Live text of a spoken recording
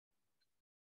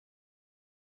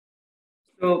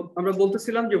So আমরা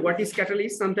বলতেছিলাম যে what is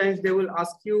catalyst, sometimes they will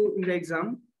ask you in the exam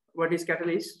what is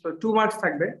catalyst. So 2 marks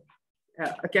থাকবে.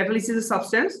 A catalyst is a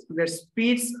substance that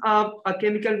speeds up a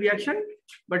chemical reaction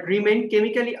but remain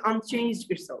chemically unchanged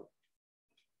itself.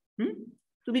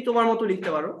 তুমি তোমার মতো লিখতে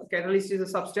পারো catalyst is a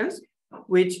substance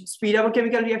which speed up a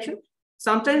chemical reaction.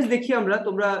 Sometimes দেখি আমরা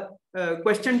তোমরা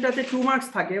কোশ্চেনটাতে 2 marks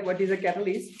থাকে what is a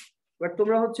catalyst, but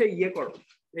তোমরা হচ্ছে ইয়ে করো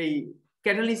এই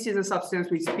catalyst is a substance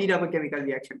which speed up a chemical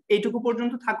reaction এইটুকু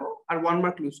পর্যন্ত থাকো আর 1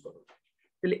 mark লুজ করো,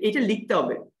 তাহলে এটা লিখতে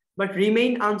হবে but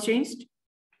remain unchanged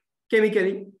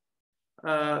chemically,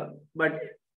 but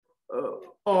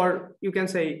or you can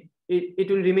say it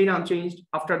will remain unchanged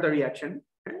after the reaction.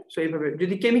 So এইভাবে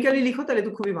যদি কেমিক্যালি লিখো তাহলে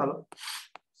তো খুবই ভালো.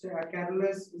 So a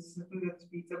catalyst is something that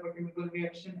speeds up a chemical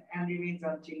reaction and remains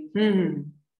unchanged.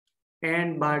 And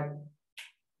but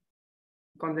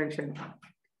conjunction.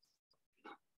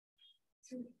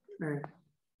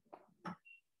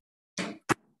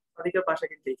 আদিকে ভাষা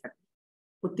কি এখানে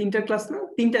ও তিনটা ক্লাস না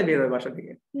তিনটা বের হয় ভাষা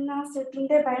থেকে না স্যার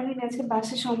তিনটায় বাইরে নিয়ে আজকে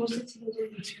বাসে সমস্যা ছিল যে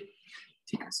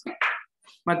ঠিক আছে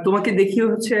মানে তোমাকে দেখিও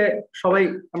হচ্ছে সবাই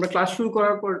আমরা ক্লাস শুরু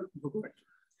করার পর ঢুকবো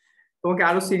তোমাকে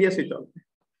আরো সিরিয়াস হইতে হবে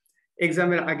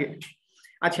এক্সামের আগে.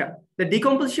 আচ্ছা, the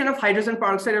decomposition of hydrogen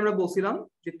peroxide আমরা বলছিলাম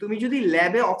যে তুমি যদি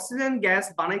ল্যাবে অক্সিজেন গ্যাস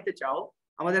বানাইতে চাও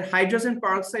আমাদের হাইড্রোজেন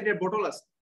পেরক্সাইডের বোতল আছে,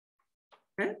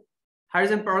 হ্যাঁ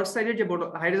হাইড্রোজেন পেরক্সাইডের যে বোতল,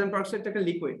 হাইড্রোজেন পেরক্সাইড একটা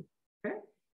লিকুইড, হ্যাঁ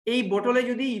এই বোতলে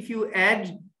যদি ইফ ইউ অ্যাড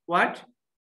হোয়াট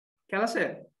খেয়াল আছে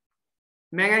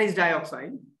ম্যাঙ্গানিজ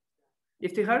ডাইঅক্সাইড,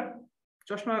 ইফতিখার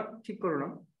চশমা ঠিক করো না,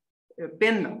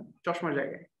 পেন না চশমার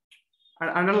জায়গায় আর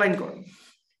আন্ডারলাইন করো,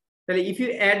 তাহলে if you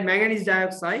add manganese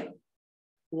dioxide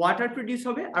water produce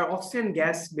হবে আর অক্সিজেন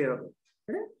গ্যাস বের হবে,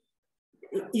 হ্যাঁ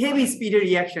হেভি স্পিডের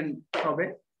রিঅ্যাকশন হবে.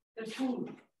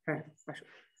 হ্যাঁ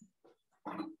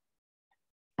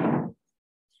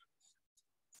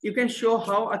you can show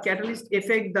how a catalyst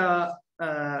affect the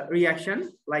reaction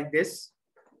like this.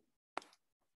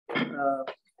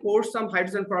 Pour some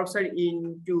hydrogen peroxide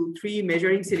into 3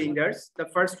 measuring cylinders. The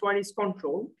first one is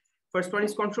control.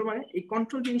 মানে এই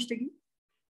control জিনিসটা কি,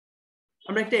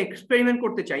 আমরা একটা এক্সপেরিমেন্ট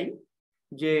করতে চাই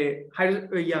যে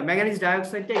ম্যাঙ্গানিজ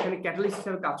ডাইঅক্সাইডটা এখানে ক্যাটালিস্ট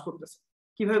হিসেবে কাজ করতেছে,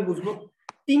 কিভাবে বুঝবো?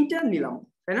 তিনটা নিলাম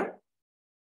তাই না,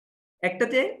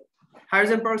 একটাতে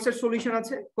হাইড্রোজেন পেরক্সাইড সলিউশন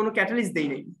আছে কোনো ক্যাটালিস্ট দেই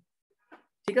নাই,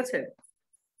 ঠিক আছে,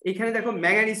 এখানে দেখো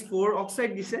ম্যাঙ্গানিজ 4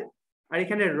 অক্সাইড দিছে আর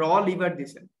এখানে র লিভার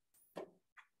দিছে,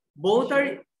 বোথ আর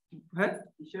হ্যাঁ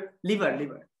লিভার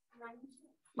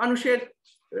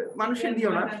মানুষের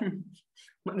দিও না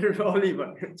মানে র লিভার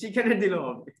চিকেনের দিলেও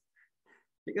হবে,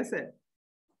 ঠিক আছে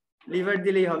liver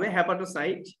দিলেই হবে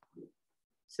hepatocyte.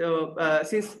 So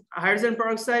since hydrogen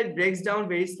peroxide breaks down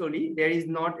very slowly, there is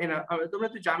not enough, তোমরা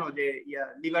তো জানো যে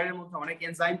লিভারের মধ্যে অনেক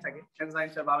এনজাইম থাকে,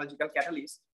 এনজাইমস আর বায়োলজিক্যাল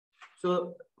ক্যাটালিস্ট, সো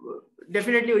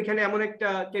ডেফিনেটলি ওইখানে এমন একটা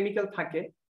কেমিক্যাল থাকে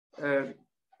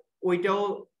ওইটাও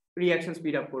রিঅ্যাকশন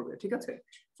স্পিড আপ করবে, ঠিক আছে.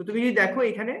 সো তুমি যদি দেখো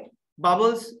এখানে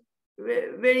bubbles,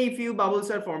 very few bubbles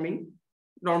are forming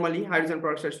normally hydrogen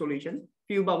peroxide solution,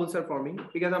 few bubbles are forming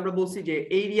because আমরা বলছি যে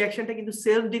এই রিঅ্যাকশনটা কিন্তু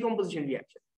self decomposition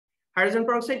reaction. Hydrogen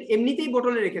peroxide এমনিতেই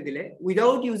বোতলে রেখে দিলে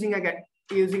without using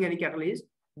any catalyst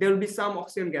there will be some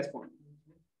oxygen gas forming,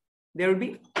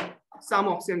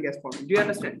 do you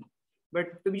understand? But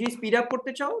তুমি যদি স্পিড আপ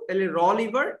করতে চাও তাহলে র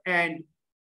liver and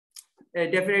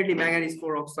definitely manganese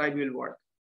 4 oxide will work.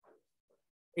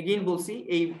 Again বলছি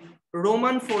এই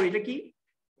রোমান 4 এটা কি,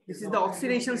 this is the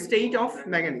oxidation state of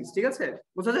manganese, ঠিক আছে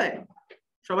বোঝা যায়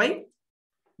সবাই?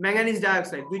 ম্যাঙ্গানিজ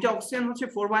ডাইঅক্সাইড দুইটা অক্সিজেন হচ্ছে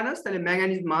 4 মাইনাস, তাহলে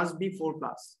manganese must be 4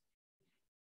 plus,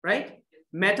 right?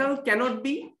 Metal cannot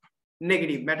B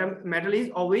negative, metal is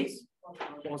always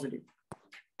positive.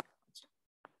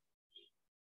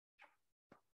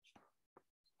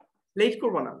 Late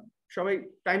করবো না, সবাই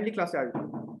টাইমলি ক্লাসে আসবে,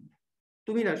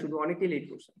 তুমি না শুধু অনেকেই লেট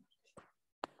করছে,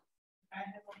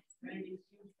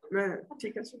 হ্যাঁ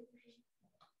ঠিক আছে.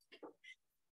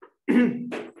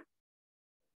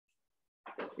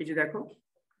 এই যে দেখো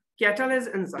catalase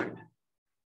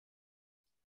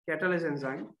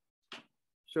enzyme,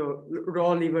 so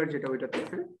raw liver যেটা ওইটাতে,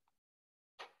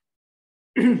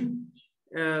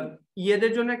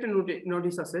 ইয়েদের জন্য একটা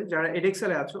নোটিস আছে যারা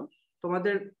এডেক্সেলে আছো,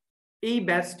 তোমাদের এই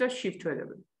ব্যাচটা শিফট হয়ে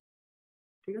যাবে,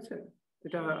 ঠিক আছে,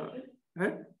 এটা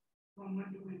হ্যাঁ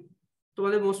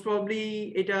তোমাদের মোস্ট প্রবাবলি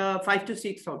এটা 5 to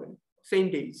 6 হবে, সেম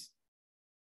ডেজ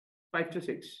 5 to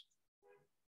 6,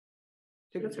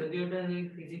 ঠিক আছে. যদি ওটা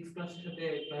ফিজিক্স ক্লাসের সাথে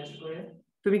ক্লাস করে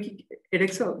তুমি কি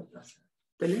এডেক্সেল,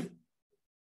 তাহলে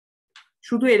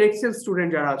শুধু এডেক্সেল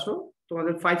স্টুডেন্ট যারা আছো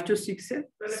তোমাদের 5 to 6 এ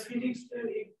তাহলে ফিজিক্স এর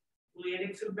ওই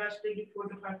এডেক্সেল ব্যাচটা কি 4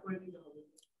 to 5 করে দিতে হবে,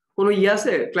 কোনো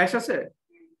আছে ক্লাস আছে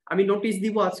আমি নোটিশ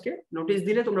দিব আজকে, নোটিশ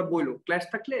দিলে তোমরা বইলো, ক্লাস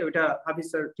থাকলে ওটা হাফিজ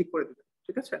স্যার ঠিক করে দেবে,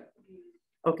 ঠিক আছে?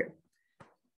 ওকে,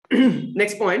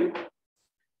 next point,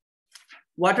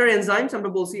 what are enzymes?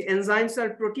 আমরা বলছি enzymes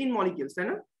are protein molecules, তাই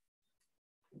না?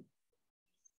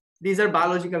 These are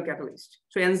biological catalysts.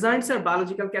 So enzymes are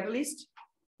biological catalyst,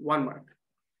 1 mark,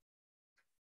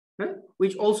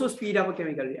 which also speed up a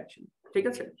chemical reaction, ঠিক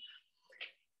আছে?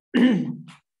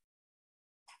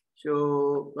 So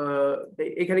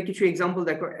এখানে কিছু example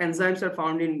দেখো, enzymes are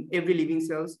found in every living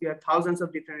cells. You have thousands of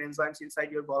different enzymes inside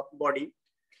your body.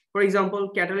 For example,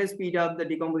 catalysts speed up the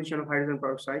decomposition of hydrogen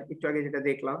peroxide, একটু আগে যেটা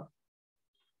দেখলাম,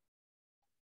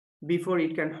 before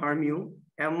it can harm you.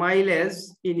 Amylase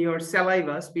in your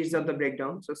saliva speeds up the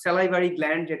breakdown. So salivary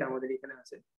gland যেটা আমাদের এখানে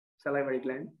আছে, salivary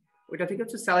gland, ওটা থেকে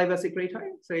হচ্ছে saliva secrete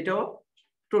হয়, so এটাও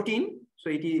protein, so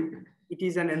it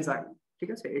is an enzyme, ঠিক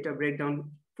আছে? এটা breakdown,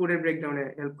 ফুডের ব্রেকডাউনে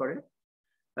হেল্প করে।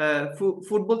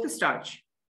 ফুড বলতে স্টার্চ,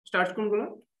 স্টার্চ কোনগুলো?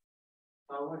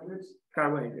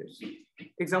 কার্বোহাইড্রেটস।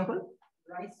 এক্সাম্পল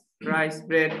রাইস,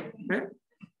 ব্রেড, হ্যাঁ।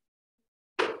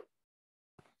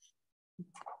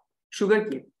 সুগার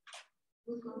কি?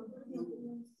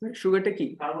 সুগারটা কি?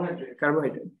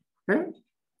 কার্বোহাইড্রেট, হ্যাঁ।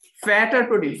 ফ্যাট আর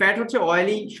প্রোটিন, ফ্যাট হচ্ছে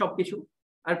অয়েলি সবকিছু,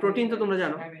 আর প্রোটিন তো তোমরা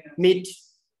জানো মিট,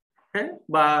 হ্যাঁ,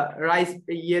 বা রাইস,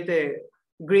 ইয়েতে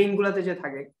গ্রেইন গুলাতে যে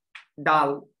থাকে, ডাল,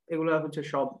 এগুলো হচ্ছে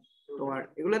সব তোমার,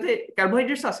 এগুলোতে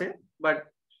কার্বোহাইড্রেটস আছে, বাট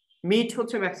মিট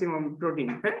হচ্ছে ম্যাক্সিমাম প্রোটিন,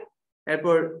 হ্যাঁ।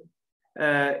 এরপর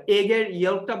এগের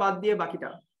ইয়েলকটা বাদ দিয়ে বাকিটা,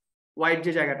 হোয়াইট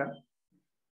যে জায়গাটা,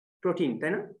 প্রোটিন,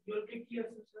 তাই না?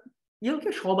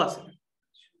 ইয়েলকে সব আছে,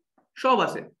 সব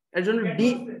আছে, এর জন্য ডি,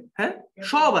 হ্যাঁ,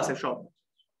 সব আছে, সব।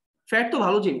 ফ্যাট তো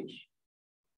ভালো জিনিস,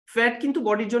 ফ্যাট কিন্তু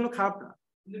বডির জন্য খারাপ না,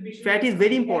 fat is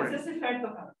very important.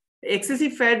 Excessive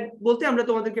fat বলতে আমরা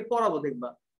তোমাদেরকে পড়াবো, দেখবা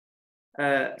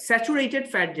স্যাচুরেটেড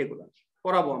ফ্যাট যেগুলো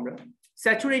পড়াবো আমরা,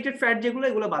 স্যাচুরেটেড ফ্যাট যেগুলো,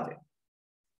 এগুলো বাজে,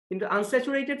 কিন্তু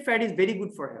unsaturated fat is very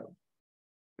good for health.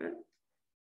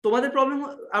 তোমাদের প্রবলেম,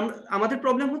 আমাদের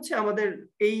প্রবলেম হচ্ছে আমাদের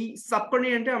এই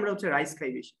সাবকন্টিনেন্টে আমরা হচ্ছে রাইস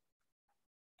খাই বেশি।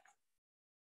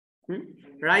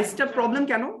 রাইসটা প্রবলেম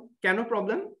কেন? কেন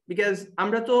প্রবলেম? বিকজ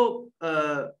আমরা তো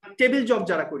টেবিল জব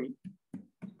যারা করি,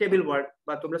 টেবিল ওয়ার্ক,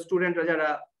 বা তোমরা স্টুডেন্টরা যারা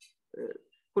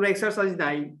কোনো এক্সারসাইজ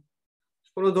নাই,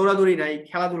 কোনো দৌড়াদৌড়ি নাই,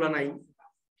 খেলাধুলা নাই,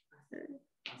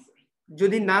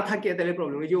 যদি না থাকে তাহলে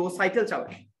প্রবলেম। ওই যে ও সাইকেল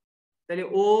চালায়, তাহলে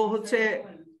ও হচ্ছে,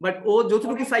 বাট ও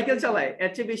যতটুকু সাইকেল চালায়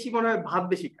এর চেয়ে বেশি মনে হয় ভাত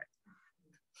বেশি খায়,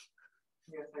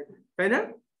 তাই না?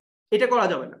 এটা করা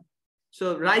যাবে না। সো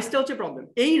রাইসটা হচ্ছে প্রবলেম।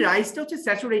 এই রাইসটা হচ্ছে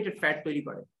স্যাচুরেটেড ফ্যাট তৈরি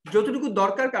করে, যতটুকু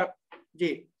দরকার। যে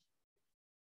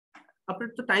আপনার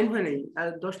তো টাইম হয় নাই, আর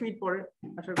 10 মিনিট পরে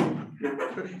আসার কথা।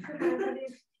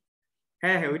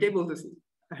 হ্যাঁ হ্যাঁ, ওইটাই বলতেছি,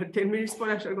 10 মিনিট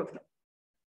পরে আসার কথা।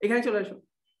 এখানে চলে আসো।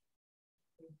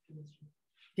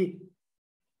 কি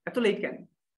এত লেট কেন?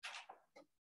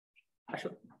 আসো,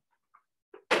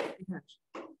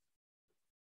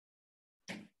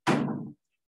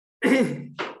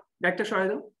 ব্যাগটা সরাই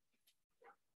দাও।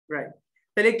 রাইট,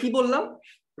 তাহলে কি বললাম?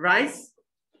 রাইস,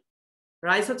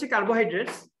 রাইস হচ্ছে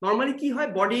কার্বোহাইড্রেটস। নরমালি কি হয়,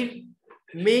 বডির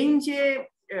মেইন যে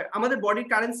আমাদের বডির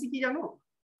কারেন্সি কি জানো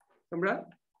তোমরা?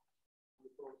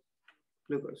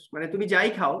 গ্লুকোজ। মানে তুমি যাই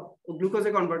খাও ও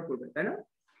গ্লুকোজে কনভার্ট করবে, তাই না?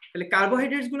 তাহলে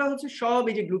কার্বোহাইড্রেটস গুলো হচ্ছে সব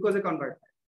এই যে গ্লুকোজে কনভার্ট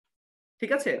হয়,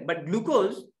 ঠিক আছে? বাট গ্লুকোজ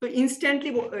তো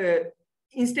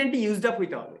ইনস্ট্যান্টলি ইউজড আপ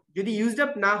হইতে হবে। যদি ইউজড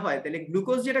আপ না হয় তাহলে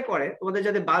গ্লুকোজ যেটা করে, তোমাদের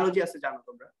যাদের বায়োলজি আছে জানো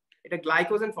তোমরা, এটা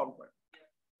গ্লাইকোজেন ফর্ম করে।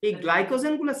 এই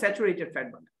গ্লাইকোজেন গুলো স্যাচুরেটেড ফ্যাট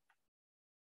বানায়।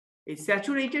 এই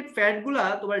স্যাচুরেটেড ফ্যাট গুলা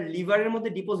তোমার লিভারের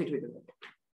মধ্যে ডিপোজিট হইতে থাকে,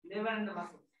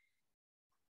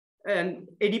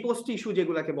 এডিপোজ টিস্যু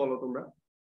যেগুলাকে বলো তোমরা,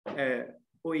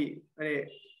 ওই মানে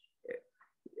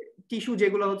টিস্যু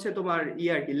যেগুলো হচ্ছে তোমার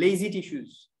আর কি লেজি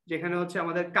টিস্যুস, যেখানে হচ্ছে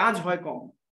আমাদের কাজ হয় কম,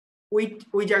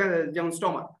 ওই জায়গায়, যেমন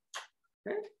স্টমাক,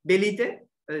 হ্যাঁ, বেলিতে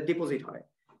ডিপোজিট হয়।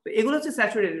 তো এগুলো হচ্ছে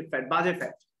স্যাচুরেটেড ফ্যাট, বাজে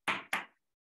ফ্যাট,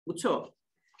 বুঝছো?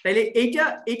 তাইলে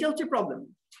এইটা হচ্ছে প্রবলেম,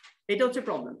 এটা হচ্ছে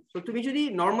প্রবলেম। তো তুমি যদি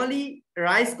নর্মালি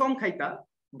রাইস কম খাইতা,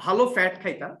 ভালো fat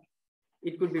খাইতা,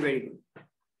 it could be very good,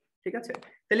 ঠিক আছে?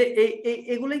 তাহলে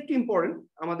এগুলো একটু ইম্পর্টেন্ট,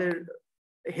 আমাদের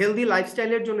হেলদি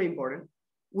লাইফস্টাইলের জন্য important.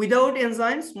 Without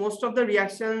enzymes, most of the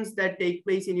reactions that take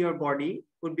place in your body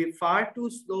would be far too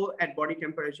slow at body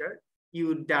temperature. You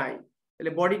would die.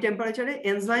 তাহলে body temperature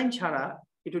enzyme ছাড়া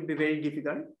it would be very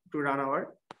difficult to run our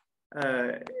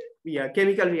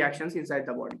chemical reactions inside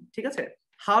the body, ঠিক আছে?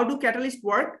 How do catalysts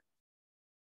work?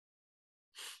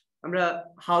 আমরা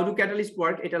how do catalysts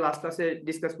work এটা last ক্লাসে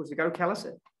discuss করছি। কারো খেয়াল আছে?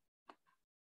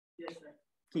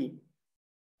 কি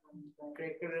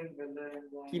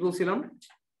কি বলছিলাম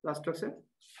লাস্ট ক্লাসে?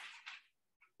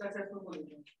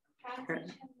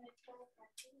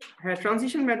 হ্যাঁ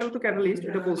ট্রানজিশন মেটাল তো ক্যাটালিস্ট,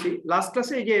 এটা বলছি লাস্ট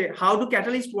ক্লাসে। এই যে হাউ ডু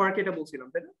ক্যাটালিস্ট ওয়ার্ক এটা বলছিলাম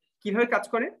তাই না, কিভাবে কাজ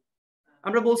করে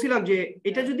আমরা বলছিলাম যে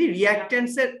এটা যদি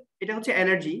রিঅ্যাকট্যান্টসের, এটা হচ্ছে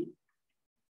এনার্জি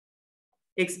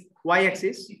এক্স ওয়াই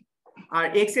অ্যাক্সিস, আর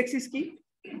এক্স অ্যাক্সিস কি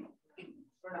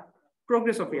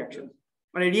প্রোগ্রেস অফ রিঅ্যাকশন,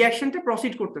 মানে রিঅ্যাকশনটা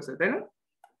প্রসিড করতেছে তাই না।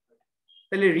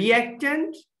 তাহলে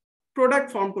রিঅ্যাকট্যান্ট প্রোডাক্ট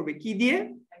ফর্ম করবে কি দিয়ে,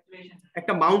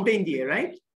 একটা মাউন্টেন দিয়ে,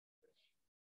 রাইট।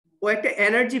 ও একটা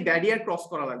এনার্জি ব্যারিয়ার ক্রস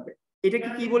করা লাগবে, এটাকে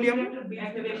কি বলি আমরা,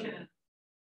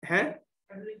 হ্যাঁ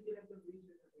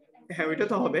হ্যাঁ ওইটা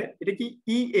তো হবে। এটা কি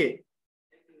ইএ,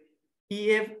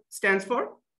 ইএ স্ট্যান্ডস ফর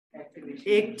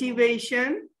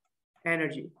অ্যাক্টিভেশন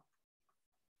এনার্জি।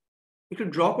 একটু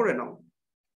ড্র করে নাও,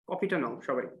 কপিটা নাও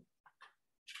সবাই।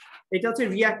 এটা হচ্ছে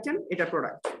রিঅ্যাকট্যান্ট, এটা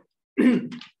প্রোডাক্ট।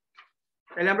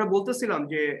 তাহলে আমরা বলতেছিলাম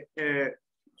যে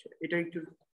এটা একটু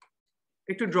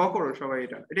একটু ড্র করো সবাই,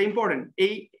 এটা এটা ইম্পর্টেন্ট।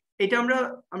 এটা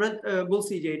আমরা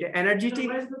বলছি যে এটা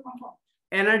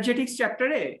এনার্জেটিক্স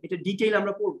চ্যাপ্টারে এটা ডিটেইল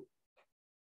আমরা পড়বো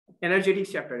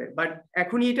এনার্জেটিক্স চ্যাপ্টারে, বাট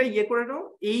এখনই এটা ইয়ে করে নাও।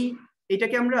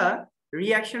 এটাকে আমরা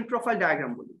রিঅ্যাকশন প্রোফাইল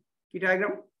ডায়াগ্রাম বলি। কি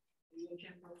ডায়াগ্রাম,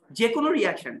 যে কোনো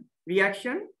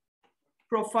রিঅ্যাকশন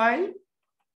প্রোফাইল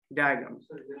ডায়াগ্রাম।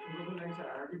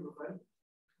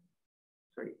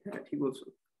 সরি হ্যাঁ ঠিক বলছো,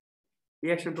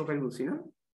 রিঅ্যাকশন প্রোফাইল বলছি না,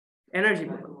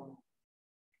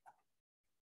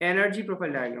 এনার্জি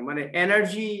প্রোফাইল ডায়াগ্রাম, মানে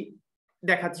এনার্জি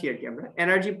দেখাচ্ছি আর কি আমরা,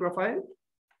 energy profile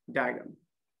diagram,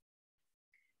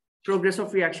 progress of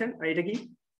reaction, আর এটা কি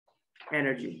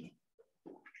এনার্জি।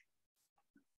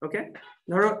 ওকে,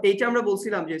 ধরো এইটা আমরা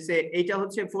বলছিলাম যে এইটা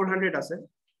হচ্ছে 400 আছে,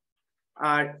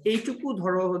 আর এইটুকু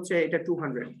ধরো হচ্ছে এটা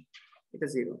 200, এটা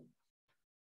 0,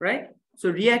 রাইট। সো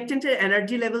রিঅ্যাকট্যান্টের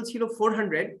এনার্জি লেভেল ছিল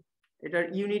 400, এটার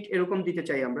ইউনিট এরকম দিতে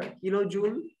চাই আমরা, কিলো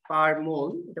জুল পার মোল,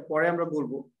 এটা পরে আমরা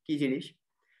বলবো কি জিনিস।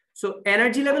 সো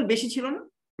এনার্জি লেভেল বেশি ছিল না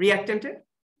রিঅ্যাকট্যান্টের,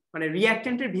 মানে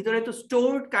রিঅ্যাকট্যান্টের ভিতরে তো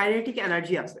স্টোরড কাইনেটিক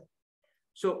এনার্জি আছে।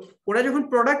 সো ওরা যখন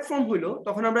প্রোডাক্ট ফর্ম হইলো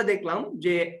তখন আমরা দেখলাম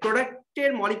যে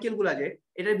প্রোডাক্টের মলিকিউল গুলা যে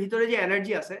এটার ভিতরে যে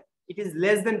এনার্জি আছে it is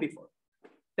less than before.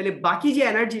 তাহলে বাকি যে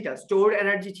এনার্জিটা স্টোরড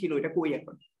এনার্জি ছিল এটা কই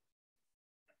এখন,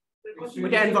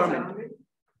 ওইটা এনভায়রনমেন্ট,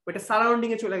 ওইটা সারাউন্ডিং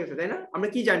এ চলে গেছে তাই না। আমরা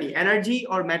কি জানি, energy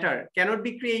or matter cannot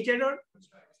B created or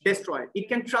destroyed, it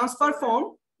can transfer from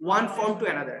one form to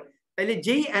another. তাহলে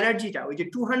যেই এনার্জিটা ওই যে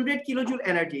 200 কিলোজুল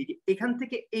এনার্জি, এখান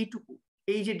থেকে এইটুকু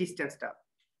এই যে ডিসটেন্সটা,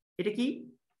 এটা কি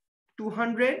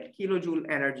 200 কিলোজুল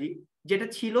এনার্জি, যেটা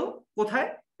ছিল কোথায়,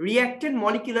 রিঅ্যাক্টেন্ট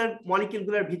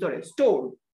মলিকিউলগুলোর ভিতরে স্টোর,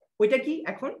 ওইটা কি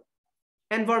এখন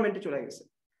এনভায়রনমেন্টে চলে গেছে।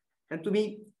 তুমি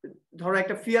ধরো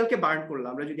একটা ফুয়েলকে বার্ন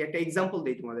করলাম, আমরা যদি একটা এক্সাম্পল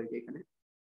দেই তোমাদেরকে এখানে,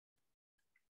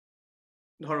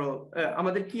 ধরো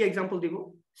আমাদের কি এক্সাম্পল দিব,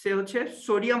 সে হচ্ছে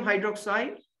sodium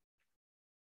hydroxide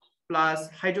plus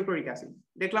hydrochloric acid.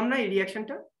 দেখলাম না এই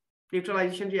রিঅ্যাকশনটা,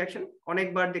 নিউট্রালাইজেশন রিঅ্যাকশন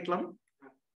অনেকবার দেখলাম।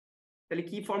 তাহলে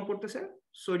কি ফর্ম করতেছে,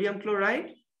 সোডিয়াম ক্লোরাইড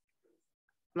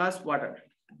প্লাস ওয়াটার,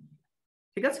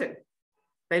 ঠিক আছে।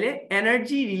 তাইলে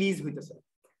এনার্জি রিলিজ হইতেছে।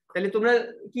 তাহলে তোমরা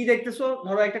কি দেখতেছো,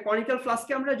 ধরো একটা কনিক্যাল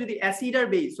ফ্লাস্কে আমরা যদি অ্যাসিড আর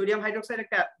বেস, সোডিয়াম হাইড্রোক্সাইড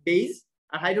একটা বেস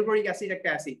আর হাইড্রোক্লোরিক অ্যাসিড একটা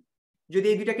অ্যাসিড, যদি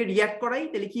এই দুটাকে রিঅ্যাক্ট করাই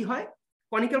তাহলে কি হয়,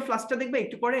 কনিক্যাল ফ্লাস্কটা দেখবে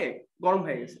একটু পরে গরম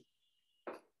হয়ে গেছে।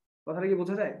 কথাটা কি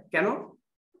বোঝা যায় কেন,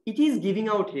 it is giving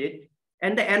out hit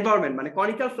and the environment, মানে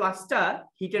কনিক্যাল ফ্লাস্কটা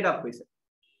হিটেড আপ হয়েছে।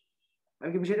 আমি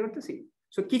কি বুঝাতে পারতেছি।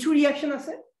 সো কিছু রিঅ্যাকশন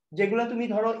আছে যেগুলো তুমি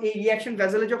ধরো এই রিঅ্যাকশন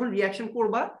ভেসেলে যখন রিঅ্যাকশন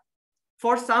করবা,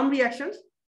 for some reactions,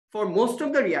 for most of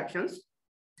the reactions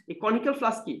এই কনিক্যাল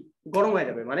ফ্লাস্ক কি গরম হয়ে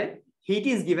যাবে, মানে hit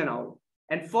is given out.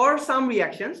 And for some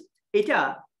reactions এটা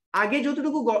আগে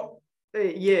যতটুকু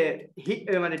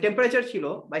মানে টেম্পারেচার ছিল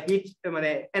বা হিট মানে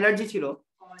এনার্জি ছিল,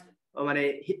 মানে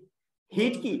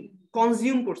হিট কি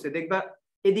কনজিউম করছে, দেখবা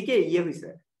এদিকে হয়েছে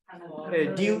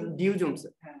ডিউ জমছে।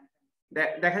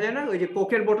 দেখা যায় না ওই যে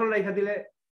কোকের বোতল রেখা দিলে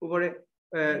উপরে,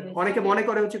 অনেকে মনে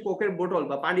করে হচ্ছে কোকের বোতল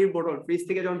বা পানির বোতল ফ্রিজ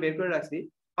থেকে যখন বের করে রাখছি,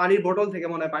 পানির বোতল থেকে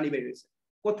মনে হয় পানি বের হয়েছে।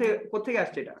 কোথেকে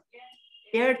আসছে এটা,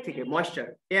 এয়ার থেকে, ময়েশ্চার,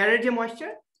 এয়ারের যে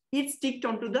moisture it স্টিকড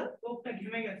অনটু the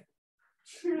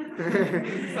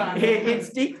it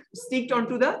sticked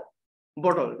onto the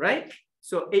bottle, right?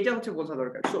 So এটা হচ্ছে বোঝা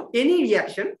দরকার। So any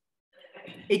reaction,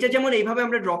 এটা যেমন এইভাবে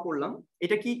আমরা ড্র করলাম,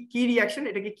 এটা কি রিঅ্যাকশন,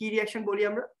 এটাকে কি রিঅ্যাকশন বলি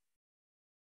আমরা,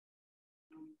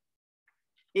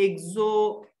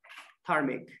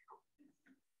 এক্সোথার্মিক,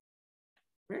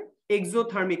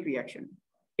 এক্সোথার্মিক রিঅ্যাকশন।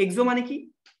 এক্সো মানে কি,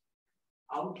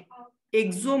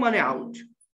 এক্সো মানে আউট,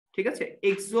 ঠিক আছে,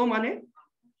 এক্সো মানে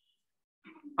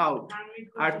আউট,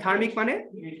 আর থার্মিক মানে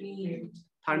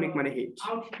হিট,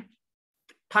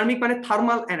 থার্মিক মানে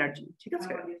থার্মাল এনার্জি, ঠিক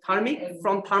আছে, thermic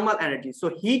from thermal energy. So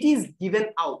hit is given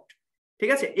out, ঠিক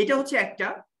আছে, এটা হচ্ছে একটা।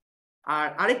 আর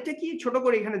আরেকটা কি ছোট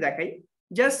করে এখানে দেখাই,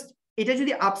 জাস্ট এটা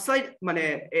যদি আপসাইড মানে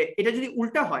এটা যদি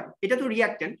উল্টা হয়, এটা তো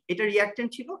রিঅ্যাকট্যান্ট, এটা রিঅ্যাকট্যান্ট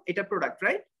ছিল, এটা প্রোডাক্ট,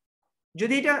 রাইট?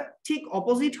 যদি এটা ঠিক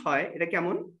অপোজিট হয়, এটা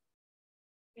কেমন?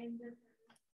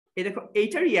 এই দেখো,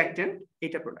 এইটা রিঅ্যাকট্যান্ট,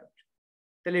 এটা প্রোডাক্ট।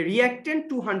 তাহলে রিঅ্যাকট্যান্ট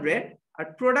 200 আর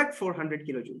প্রোডাক্ট 400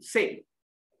 কিলোজুল, সেম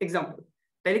এক্সাম্পল।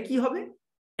 তাহলে কি হবে?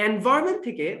 এনভায়রনমেন্ট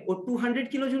থেকে ও 200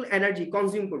 কিলোজুল এনার্জি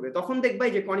কনজিউম করবে, তখন দেখবা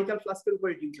যে কনিক্যাল ফ্লাস্কের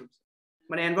উপরে ডিউ জমছে,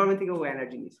 মানে এনভায়রনমেন্ট থেকে ও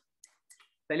এনার্জি নিচ্ছে।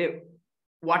 তাহলে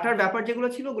ওয়াটার ব্যাপার যেগুলো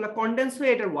ছিল ওগুলো কনডেন্স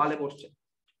হয়ে এটার ওয়ালে বসছে।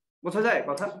 বোঝা যায়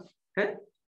কথা? হ্যাঁ,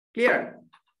 ক্লিয়ার?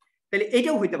 তাহলে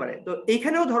এইটাও হইতে পারে। তো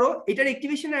এইখানেও ধরো এটার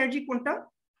অ্যাক্টিভেশন এনার্জি কোনটা?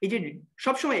 এই যে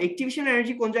সবসময় অ্যাক্টিভেশন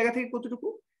এনার্জি কোন জায়গা থেকে কতটুকু?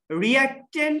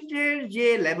 রিঅ্যাকট্যান্টের যে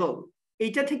লেভেল,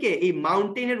 এইটা থেকে এই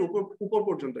মাউন্টেনের উপর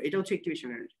পর্যন্ত, এটা হচ্ছে activation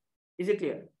energy. Is it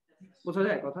clear? বোঝা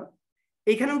যায় কথা?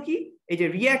 এইখানেও কি, এই যে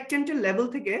রিঅ্যাকট্যান্টের লেভেল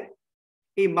থেকে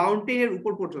এই মাউন্টেনের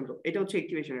উপর পর্যন্ত, এটা হচ্ছে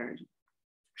অ্যাক্টিভেশন এনার্জি।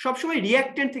 সবসময়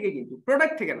রিঅ্যাকট্যান্ট থেকে, কিন্তু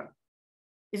প্রোডাক্ট থেকে না।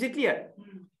 Is it clear?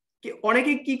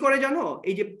 অনেকে কি করে জানো,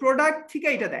 এই যে প্রোডাক্ট থেকে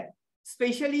এটা দেয়,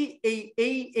 স্পেশালি এই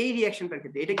এই এই রিঅ্যাকশনটার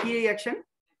ক্ষেত্রে। এটা কি রিঅ্যাকশন?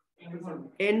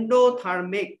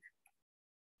 এন্ডোথার্মিক।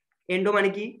 এন্ডো মানে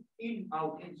কি?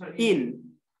 ইন।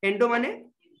 এন্ডো মানে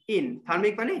ইন,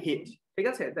 থার্মিক মানে হিট। ঠিক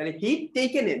আছে? তাহলে hit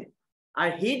taken in R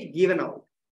hit given out.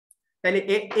 তাহলে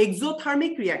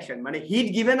এক্সোথার্মিক রিঅ্যাকশন মানে হিট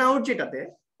গিভেন আউট যেটাতে,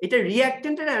 এটা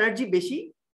রিঅ্যাকট্যান্টের এনার্জি বেশি,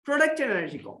 প্রোডাক্টের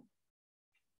এনার্জি কম।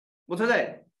 বোঝা যায়?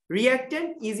 Reactant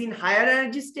is in higher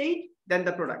energy state then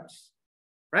the products,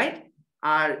 right?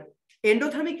 R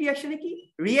endothermic রিঅ্যাকশনে কি,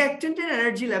 রিঅ্যাকট্যান্টের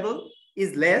এনার্জি লেভেল ইজ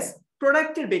লেস,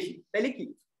 প্রোডাক্টের বেশি। তাহলে কি,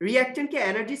 রিঅ্যাকট্যান্টকে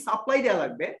এনার্জি সাপ্লাই দেওয়া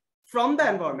লাগবে from the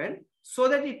environment so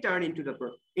that it turn into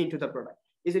the product.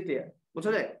 Is it clear?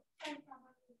 বোঝা যায়?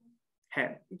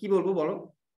 হ্যাঁ, কি বলবো বলো?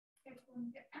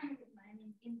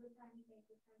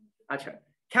 আচ্ছা,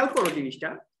 খেয়াল করো জিনিসটা,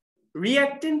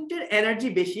 রিঅ্যাকট্যান্টের এনার্জি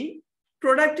বেশি,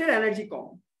 প্রোডাক্টের এনার্জি কম।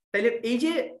 তাহলে এই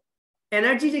যে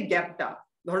এনার্জি যে গ্যাপটা,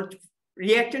 ধরো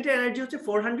রিঅ্যাকট্যান্টের এনার্জি হচ্ছে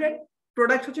 400,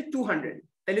 প্রোডাক্ট হচ্ছে 200,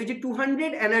 তাহলে ওই যে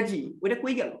 200 এনার্জি ওইটা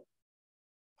কই গেল?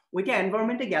 ওইটা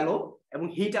এনভায়রনমেন্টে গেল এবং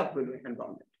হিট আপ হইল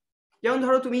এনভায়রনমেন্ট। যেমন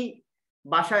ধরো তুমি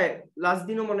বাসায়, লাস্ট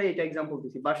দিনও মনে হয় এটা এক্সাম্পল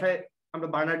দিছি, বাসায় আমরা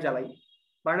বার্নার জ্বালাই,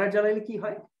 বার্নার জ্বালাইলে কি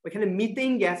হয়? ওইখানে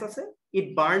মিথেন গ্যাস আছে, ইট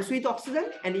Burns with oxygen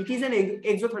and it is an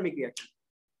exothermic reaction.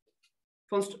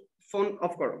 Phone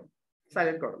off করো,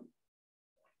 সাইলেন্ট করো।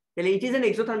 তাহলে it is an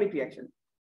exothermic reaction.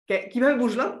 কিভাবে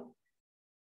বুঝলাম?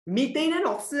 মিথেন এন্ড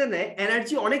অক্সিজেনে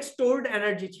এনার্জি অনেক স্টোরড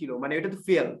এনার্জি ছিল, মানে এটা তো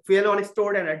ফুয়েলে অনেক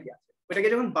স্টোরড এনার্জি আছে,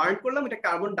 ওটাকে যখন বার্ন করলাম এটা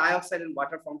carbon die oxide and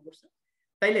water form করছে।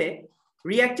 তাইলে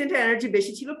রিঅ্যাকট্যান্টের এনার্জি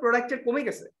বেশি ছিল, প্রোডাক্টের কমে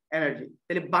গেছে এনার্জি।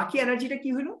 তাহলে বাকি এনার্জিটা কি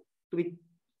হলো? তুমি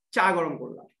চা গরম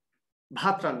করলাম,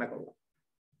 ভাত রান্না করলাম,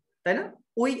 তাই না?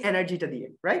 ওই এনার্জিটা দিয়ে,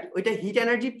 রাইট? ওইটা হিট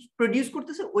এনার্জি প্রডিউস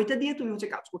করতেছে, ওইটা দিয়ে তুমি হচ্ছে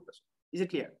কাজ করতেছো। Is it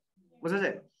clear? বোঝা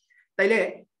যায়? তাইলে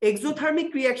এক্সোথার্মিক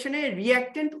রিঅ্যাকশনে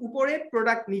রিঅ্যাকট্যান্ট উপরে,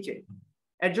 প্রোডাক্ট নিচে,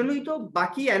 এর জন্যই তো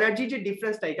বাকি এনার্জি যে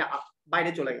ডিফারেন্সটা এটা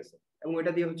বাইরে চলে গেছে এবং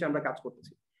ওইটা দিয়ে হচ্ছে আমরা কাজ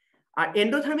করতেছি। আর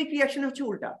এন্ডোথার্মিক রিঅ্যাকশন হচ্ছে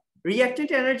উল্টা,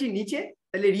 রিঅ্যাকট্যান্ট এনার্জি নিচে,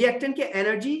 তাহলে রিঅ্যাকট্যান্টকে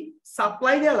এনার্জি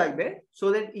সাপ্লাই দেওয়া লাগবে so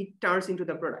that it turns into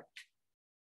the product.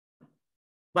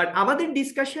 But আমাদের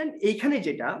ডিসকাশন এইখানে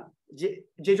যেটা,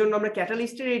 যে জন্য আমরা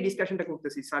ক্যাটালিস্টের এই ডিসকাশনটা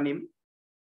করতেছি, সানিম,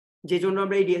 যে জন্য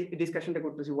আমরা এই ডিসকাশনটা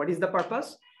করতেছি, হোয়াট ইজ দ্য পারপাস?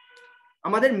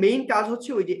 আমাদের মেইন কাজ হচ্ছে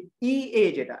ওই যে ইএ,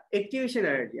 যেটা অ্যাক্টিভেশন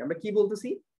এনার্জি। আমরা কি বলতেছি?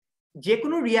 যে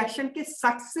কোনো রিঅ্যাকশনকে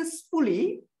সাকসেসফুলি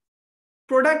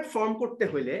প্রোডাক্ট ফর্ম করতে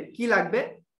হলে কি লাগবে?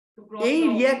 এই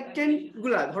রিঅ্যাকট্যান্ট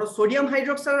গুলা, ধরো সোডিয়াম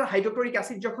হাইড্রোক্সাইড আর হাইড্রোক্লোরিক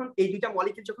অ্যাসিড যখন এই দুইটা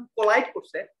মলিকিউল যখন কোলাইড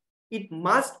করছে, it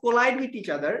must collide with each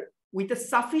other with a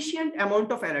sufficient amount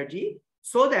of energy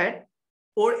so that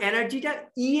ওর এনার্জিটা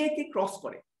ইএ কে ক্রস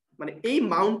করে, মানে এই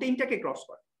মাউন্টেনটাকে ক্রস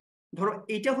করে। ধরো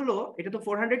এটা হলো, এটা তো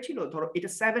 400 ছিল, ধরো এটা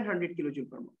 700 কিলোজুল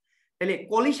পার মোল। তাহলে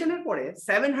কলিশনের পরে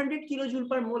 700 কিলোজুল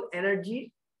পার মোল এনার্জি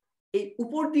এই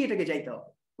উপর দিয়ে এটাকে যাইতে হবে,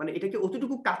 মানে এটাকে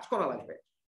অতটুকু কাজ করা লাগবে।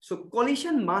 So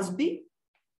collision must be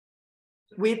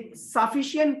with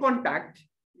sufficient contact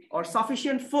or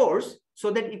sufficient force so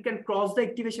that it can cross the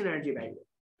activation energy barrier.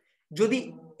 যদি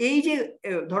এই যে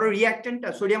ধরো রিঅ্যাকট্যান্টটা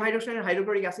সোডিয়াম হাইড্রোক্সাইড আর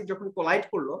হাইড্রোক্লোরিক অ্যাসিড যখন কোলাইড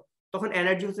করলো, তখন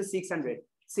এনার্জি হচ্ছে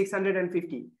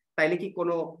 650, তাইলে কি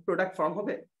কোনো প্রোডাক্ট ফর্ম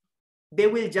হবে? they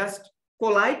will just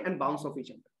collide and bounce off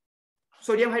each other.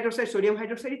 Sodium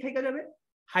হাইড্রোক্সাইডই থেকে যাবে,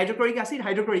 হাইড্রোক্লোরিক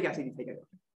অ্যাসিডই থেকে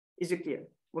যাবে। Is it clear?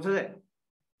 বোঝা যায়?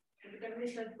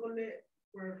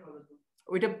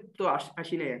 ওইটা তো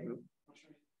আসি নাই এখনো।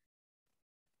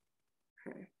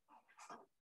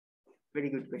 ভেরি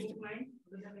গুড কোয়েশ্চেন,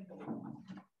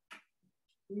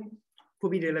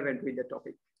 খুবই রিলেভেন্ট উইথ দ্য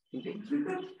টপিক।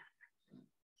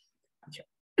 আচ্ছা,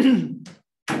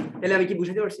 তাহলে আমি কি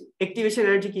বুঝাতে পারছি অ্যাক্টিভেশন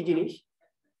এনার্জি কি জিনিস?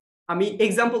 আমি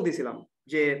এক্সাম্পল দিয়েছিলাম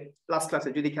যে লাস্ট ক্লাসে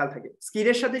যদি খেয়াল থাকে,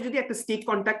 স্কিনের সাথে যদি একটা স্টিক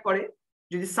কন্ট্যাক্ট করে,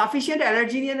 যদি সাফিসিয়েন্ট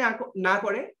এনার্জি নিয়ে না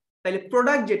করে, তাহলে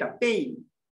প্রোডাক্ট যেটা পেইন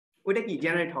ওইটা কি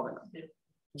জেনারেট হবে না।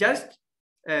 Just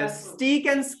stick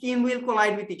and skin will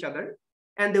collide with each other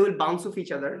and they will bounce off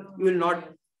each other.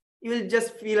 You will just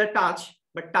feel a touch,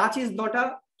 but touch is not a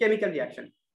chemical reaction,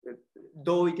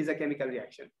 though it is a chemical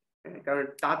reaction. কারণ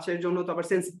টাচের জন্য তো আবার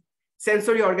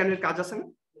sensory অর্গানের কাজ আছে না।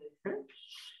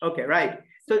 ওকে, right.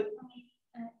 তো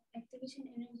activation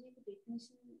energy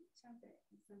definition জানতে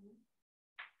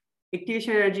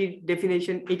activation energy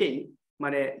definition এটাই,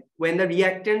 মানে when the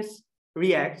reactants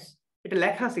reacts, এটা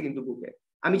লেখা আছে কিন্তু বুকে,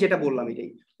 আমি যেটা বললাম এটাই,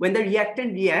 when the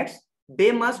reactant reacts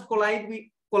they must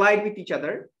collide with each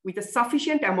other with a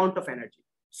sufficient amount of energy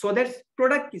so that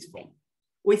product is formed.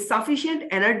 ওই sufficient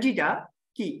এনার্জিটা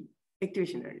কি?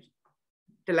 activation energy।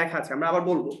 এটা লেখা আছে, আমরা আবার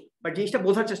বলবো, বাট জিনিসটা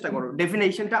বোঝার চেষ্টা করো।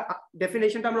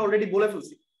 ডেফিনেশনটা আমরা অলরেডি বলে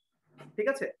ফেলছি, ঠিক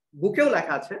আছে, বুকেও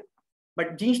লেখা আছে, বাট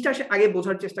জিনিসটা আগে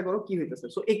বোঝার চেষ্টা করো কি হইতেছে।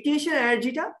 সো অ্যাক্টিভেশন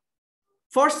এনার্জিটা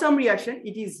for some reaction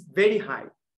it is very high.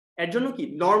 এর জন্য কি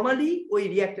নরমালি ওই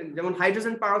রিঅ্যাকটেন্ট, যেমন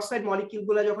হাইড্রোজেন পারঅক্সাইড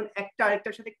মলিকিউলগুলো যখন একটা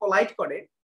আরেকটার সাথে কোলাইড করে,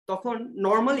 তখন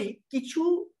নরমালি কিছু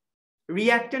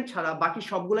রিঅ্যাকটেন্ট ছাড়া বাকি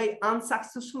সবগুলাই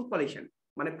আনসাকসেসফুল কোলিশন,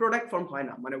 মানে প্রোডাক্ট ফর্ম হয়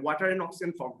না, মানে ওয়াটার এন্ড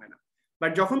অক্সিজেন ফর্ম হয় না।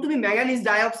 বাট যখন তুমি ম্যাঙ্গানিজ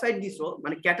ডাইঅক্সাইড দিছো,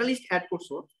 মানে ক্যাটালিস্ট অ্যাড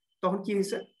করছো, তখন কি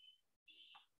হয়েছে?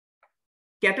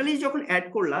 ক্যাটালিস্ট যখন অ্যাড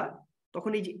করলা,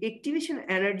 তখন এই যে অ্যাক্টিভেশন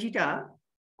এনার্জিটা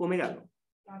কমে গেল।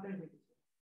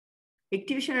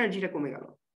 অ্যাক্টিভেশন এনার্জিটা কমে গেল।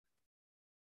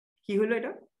 কি হলো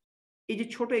এটা? এই যে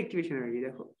ছোট অ্যাক্টিভেশন এনার্জি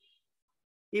দেখো,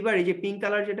 এবার এই যে পিঙ্ক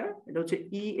কালার যেটা, এটা হচ্ছে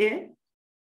EA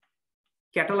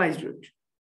catalysed root.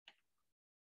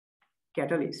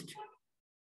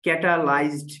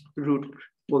 Catalysed root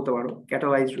বলতে পারো,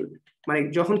 ক্যাটালাইজড রুট মানে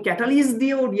যখন ক্যাটালিস্ট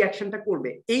দিয়ে ও রিঅ্যাকশনটা করবে,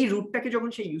 এই রুটটাকে যখন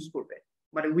সে ইউজ করবে,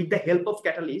 মানে with the help of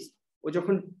catalyst ও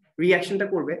যখন রিঅ্যাকশনটা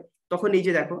করবে, তখন এই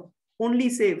যে দেখো অনলি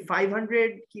সে 500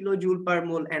 কিলো জুল পার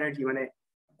মোল এনার্জি, মানে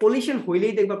পলিউশন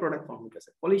হইলেই দেখবা প্রোডাক্ট ফর্ম হইতেছে,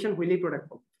 পলিউশন হইলেই প্রোডাক্ট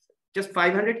ফর্ম হইতেছে, just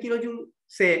 500 kilo joule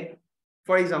say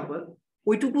for example,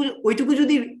 ওইটুকু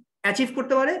যদি অ্যাচিভ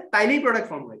করতে পারে তাইলেই প্রোডাক্ট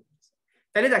ফর্ম হয়ে যাচ্ছে।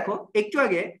 তাহলে দেখো একটু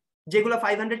আগে যেগুলো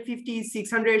 550,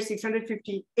 600,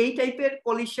 650 এই টাইপের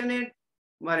পলিউশনের,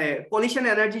 মানে পলিউশন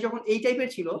এনার্জি যখন এই টাইপের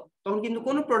ছিল, তখন কিন্তু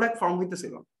কোনো প্রোডাক্ট ফর্ম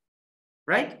হইতেছিল,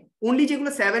 রাইট? অনলি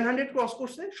যেগুলো 700 ক্রস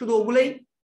করছে, শুধু ওগুলোই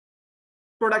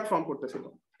প্রোডাক্ট ফর্ম করতেছিল,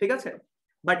 ঠিক আছে?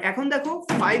 বাট এখন দেখো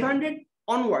 500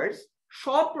 অনওয়ার্ডস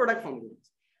সব প্রোডাক্ট ফর্ম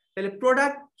করছে, তাহলে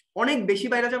প্রোডাক্ট অনেক বেশি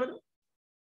বাইরে যাবে না?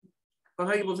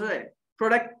 কথা কি বোঝা যায়?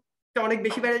 প্রোডাক্টটা অনেক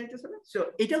বেশি বাইরে যেতেছে না? সো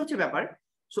এটা হচ্ছে ব্যাপার।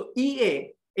 সো EA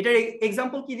এটার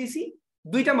এক্সাম্পল কি দিছি,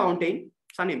 দুইটা মাউন্টেন,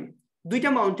 সানিম, দুইটা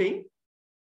মাউন্টেন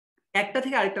একটা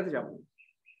থেকে আরেকটাতে যাব,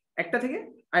 একটা থেকে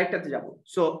আরেকটাতে যাব।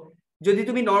 সো যদি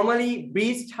তুমি নরমালি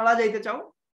ব্রিজ ছাড়া যাইতে চাও,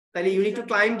 তাহলে you need to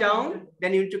climb down,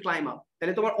 then you need to climb up,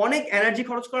 তাহলে তোমার অনেক এনার্জি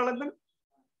খরচ করা লাগবে না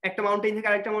একটা মাউন্টেন থেকে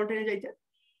আরেকটা মাউন্টেনে যাইতে।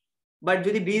 বাট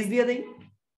যদি ব্রিজ দিয়ে দেই,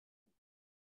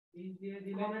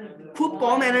 খুব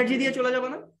কম এনার্জি দিয়ে চলে যাবে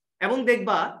না? এবং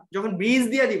দেখবা যখন ব্রিজ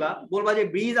দিয়ে দিবা, বলবা যে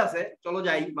ব্রিজ আছে, চলো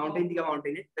যাই মাউন্টেন থেকে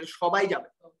মাউন্টেনে, তাহলে সবাই যাবে,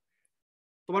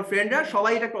 তোমার ফ্রেন্ডরা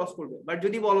সবাই এটা ক্রস করবে। বাট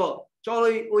যদি বলো চল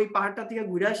ওই পাহাড়টা থেকে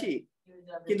ঘুরে আসি,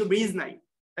 কিন্তু ব্রিজ নাই,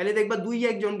 তাহলে দেখবা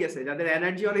 2-1 গেছে, যাদের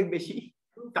এনার্জি অনেক বেশি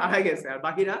তারা গেছে, আর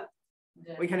বাকিরা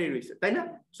ওইখানেই রয়েছে, তাই না?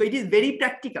 So it is very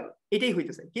practical, এটাই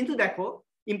হইতেছে। কিন্তু দেখো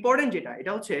ইম্পর্টেন্ট যেটা,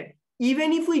 এটা হচ্ছে even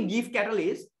if we give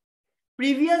catalyst,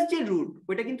 previous যে রুট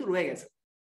ওইটা কিন্তু রয়ে গেছে।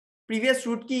 প্রিভিয়াস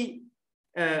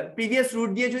রুট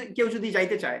দিয়ে কেউ যদি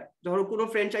যাইতে চায়, ধরো কোনো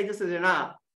ফ্রেন্ড চাইতেছে যে না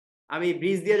আমি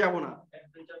ব্রিজ দিয়ে যাব না,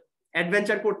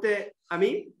 অ্যাডভেঞ্চার করতে আমি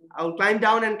I will climb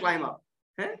down and climb up,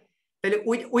 হ্যাঁ, তাহলে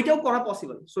ওইটাও করা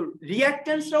পসিবল। সো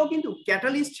রিঅ্যাকট্যান্টসরাও কিন্তু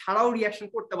ক্যাটালিস্ট ছাড়াও রিঅ্যাকশন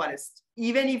করতে পারে,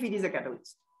 even if it is a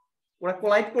catalyst. ওরা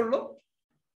কোলাইড করলো,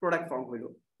 প্রোডাক্ট ফর্ম হইলো,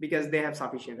 because they have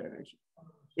sufficient energy.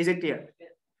 Is it clear?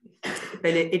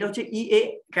 তাহলে এটা হচ্ছে EA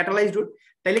ক্যাটালাইজড রুট।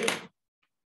 তাহলে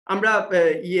আমরা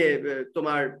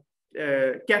তোমার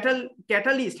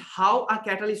catalyst, how a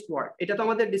catalyst work, এটা তো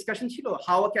আমাদের ডিসকাশন ছিল,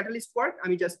 হাউ আ ক্যাটালিস্ট ওয়ার্ক।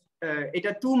 আমি জাস্ট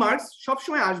এটা 2 মার্কস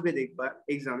সবসময় আসবে দেখবা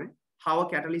এক্সামে, হাউ আ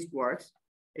ক্যাটালিস্ট ওয়ার্কস,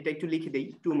 এটা একটু লিখে দেই,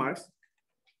 2 মার্কস।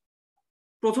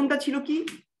 প্রথমটা ছিল কি,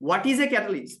 what is a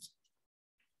catalyst?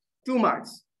 2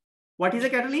 marks. What is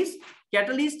a catalyst?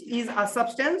 Catalyst is a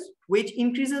substance which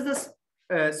increases the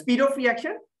speed of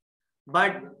reaction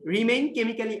but remain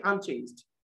chemically unchanged.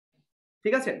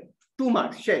 ঠিক আছে? 2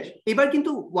 মার্কস শেষ। এবার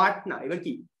কিন্তু what না, এবার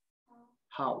কি?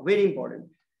 How, very important.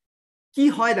 কি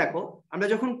হয় দেখো, আমরা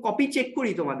যখন কপি চেক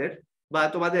করি তোমাদের, বা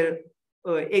তোমাদের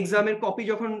এক্সামের কপি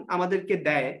যখন আমাদেরকে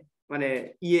দেয়, মানে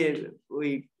ওই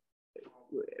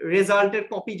রেজাল্টের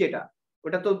কপি যেটা,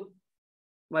 ওটা তো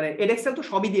মানে এডেক্সেল তো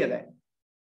সবই দিয়ে দেয়,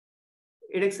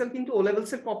 এডেক্সেল কিন্তু ও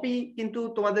লেভেলস এর কপি কিন্তু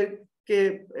তোমাদেরকে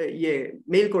ইয়ে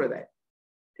মেইল করে দেয়,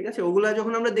 ঠিক আছে? ওগুলা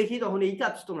যখন আমরা দেখি তখন এই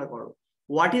কাজ তোমরা করো।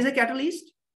 What is a catalyst,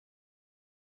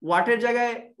 what এর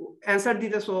জায়গায় অ্যান্সার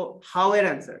দিতেছো হাউ এর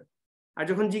অ্যান্সার, আর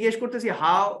যখন জিজ্ঞেস করতেছি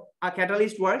হাউ আ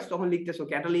ক্যাটালিস্ট ওয়ার্কস তখন লিখতেছো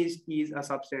catalyst is a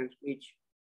substance which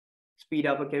speed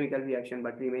up a chemical reaction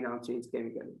but remain unchanged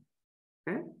chemically.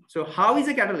 হ্যাঁ, so how is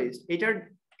a catalyst,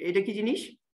 এটা কি জিনিস?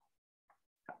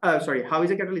 Sorry, how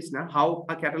is a catalyst না, how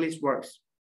a catalyst works.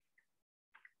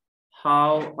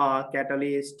 How a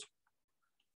catalyst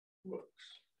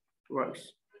works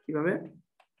কিভাবে?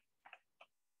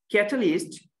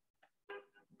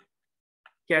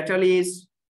 Catalyst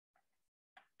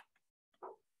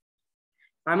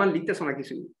আমার লিখতেছো না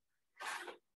কিছু,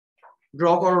 draw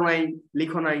করো নাই,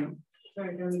 লিখো নাই?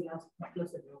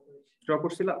 ড্র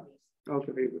করছিলাম,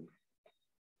 ওকে ভেরি গুড।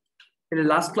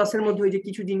 লাস্ট ক্লাসের মধ্যে ওই যে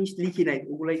কিছু জিনিস লিখি নাই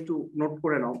ওগুলো একটু নোট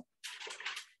করে নাও।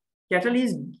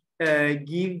 Catalyst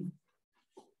give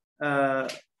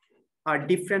a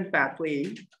different pathway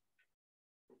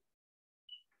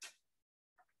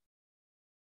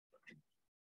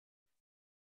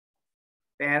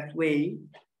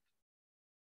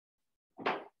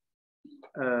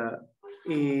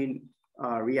in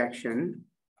a reaction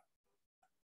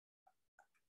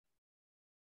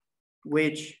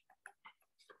which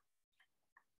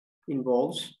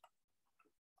involves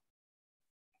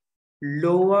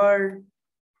lower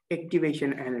activation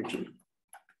energy.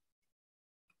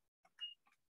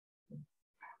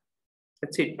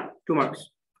 That's it. 2 marks.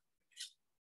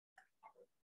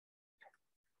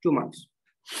 2 marks.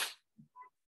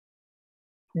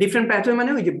 Different pathway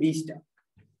মানে ওই যে ব্রিজটা।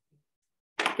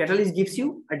 Catalyst gives you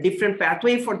a different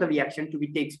pathway for the reaction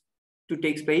to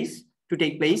take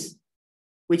place,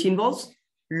 which involves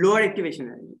lower activation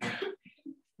energy.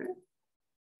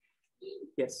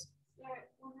 Yes.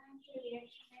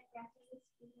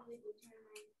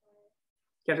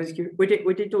 Catalyst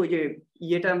ওইটাই তো ওই যে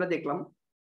ইয়েটা আমরা দেখলাম।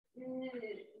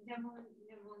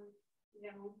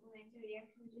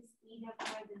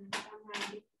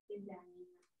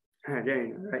 হ্যাঁ, জানি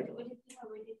না, right.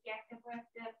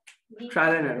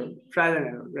 Trial and error,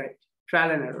 right.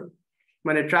 Trial and error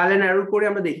মানে ট্রায়াল এন্ড এরর করে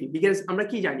আমরা দেখি, বিকজ আমরা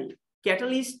কি জানি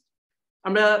ক্যাটালিস্ট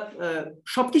আমরা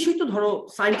সবকিছুই তো ধরো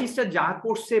সায়েন্টিস্টরা যা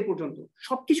করছে পর্যন্ত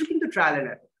সবকিছু কিন্তু ট্রায়াল এন্ড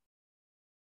এরর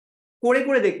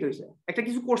করে দেখতে হয়েছে। একটা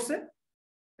কিছু করছে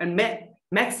এন্ড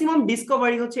ম্যাক্সিমাম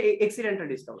ডিসকভারি হচ্ছে এক্সিডেন্টাল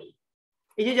ডিসকভারি।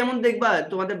 এই যে যেমন দেখবা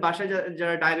তোমাদের বাসায়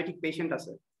যারা ডায়াবেটিক পেশেন্ট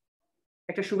আছে,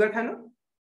 একটা সুগার খায় না,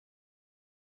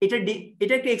 এটা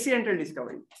একটা অ্যাক্সিডেন্টাল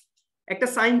ডিসকভারি। একটা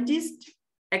সায়েন্টিস্ট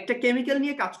একটা কেমিক্যাল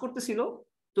নিয়ে কাজ করতেছিল,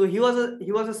 তো হি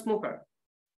ওয়াজ আ স্মোকার।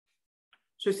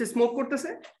 সো সে স্মোক করতেছে,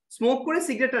 স্মোক করে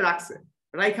সিগারেটটা রাখছে,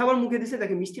 খাবার মুখে দিছে,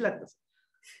 তাকে মিষ্টি লাগতেছে,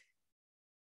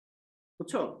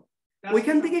 বুঝছো?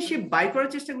 ওইখান থেকে সে বাই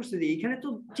করার চেষ্টা করছে যে এখানে তো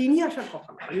চিনি আসার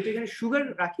কথা না, আমি তো এখানে সুগার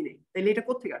রাখি নাই, তাহলে এটা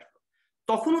কোথেকে আসলো?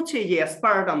 তখন হচ্ছে এই যে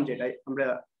অ্যাসপারাটাম, যেটা আমরা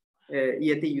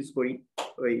ইয়েতে ইউজ করি,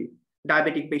 ওই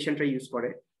ডায়াবেটিক পেশেন্টরা ইউজ করে,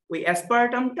 ওই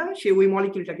অ্যাসপারাটামটা সে ওই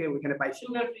মলিকিউলটাকে ওইখানে পাইছে,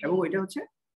 এবং ওইটা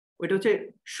হচ্ছে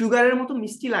সুগারের মতো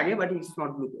মিষ্টি লাগে, বাট ইটস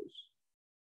নট গ্লুকোজ,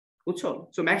 বুঝছো?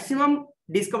 সো ম্যাক্সিমাম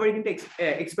ডিসকভারি কিন্তু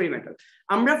এক্সপেরিমেন্টাল।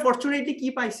 আমরা ফরচুনেটলি কি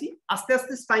পাইছি, আস্তে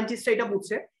আস্তে সায়েন্টিস্টরা এটা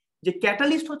বুঝছে যে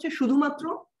ক্যাটালিস্ট হচ্ছে শুধুমাত্র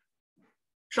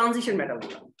ট্রানজিশন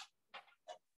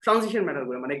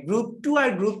মেটালগুলো, মানে গ্রুপ 2 আর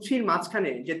গ্রুপ 3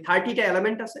 মাঝখানে যে 30টা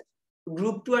এলিমেন্ট আছে,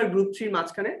 গ্রুপ 2 আর গ্রুপ 3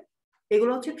 মাঝখানে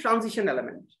এগুলো হচ্ছে ট্রানজিশন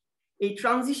এলিমেন্ট। এই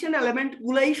ট্রানজিশন এলিমেন্ট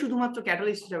গুলাই শুধুমাত্র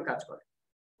ক্যাটালিস্ট হিসেবে কাজ করে।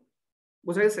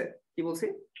 বুঝা গেছে কি বলছি?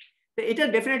 তো এটা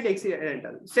definitely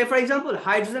accidental. Say for example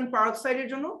hydrogen পারঅক্সাইডের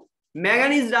জন্য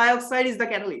manganese dioxide is the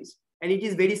catalyst and it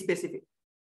is very specific.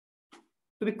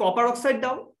 তুমি কপার অক্সাইড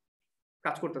দাও,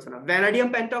 কাজ করতেছে না। ভ্যানাডিয়াম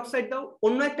পেন্টাঅক্সাইড দাও,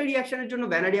 অন্য একটা রিঅ্যাকশনের জন্য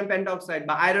ভ্যানাডিয়াম পেন্টাঅক্সাইড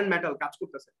বা আয়রন মেটাল কাজ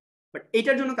করতেছে, বাট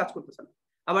এটার জন্য কাজ করতেছে না।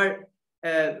 আবার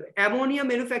অ্যামোনিয়া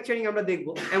ম্যানুফ্যাকচারিং আমরা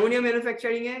দেখবো, অ্যামোনিয়া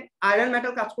ম্যানুফ্যাকচারিং এ আয়রন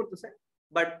মেটাল কাজ করতেছে,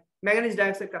 বাট ম্যাঙ্গানিজ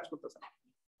ডাইঅক্সাইড কাজ করতেছে না।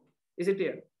 Is it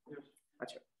clear?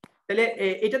 আচ্ছা, তাহলে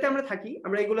এটাতে আমরা থাকি,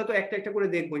 আমরা এগুলো তো একটা একটা করে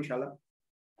দেখবো ইনশাআল্লাহ।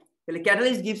 তাহলে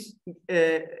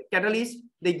catalyst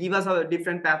they give us a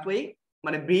different pathway,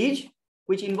 মানে bridge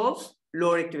which involves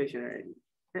lower activation energy.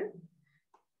 হ্যাঁ,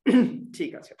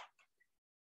 ঠিক আছে।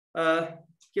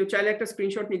 কেউ চাইলে একটা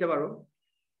স্ক্রিনশট নিতে পারো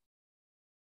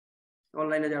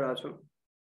অনলাইনে যারা আছো।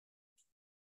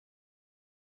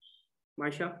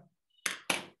 মাইশা,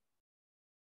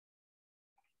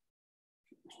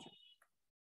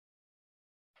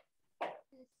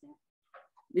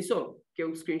 দিছো কেউ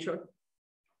স্ক্রিনশট?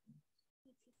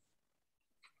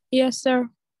 Yes, sir.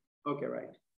 ওকে,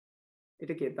 রাইট।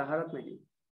 এটা কি তাহারাত নাকি?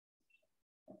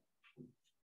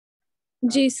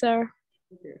 Ji, sir.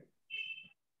 Okay.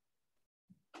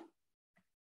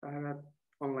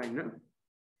 অনলাইন না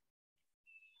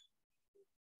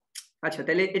আচ্ছা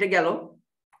তাহলে এটা গেল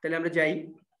তাহলে আমরা যাই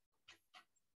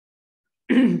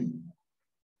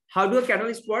How do a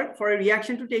catalyst work? For a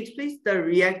reaction to take place, the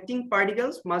reacting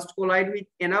particles must collide with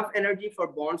enough energy for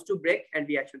bonds to break and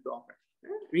reaction to occur.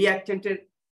 Reactant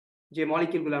যে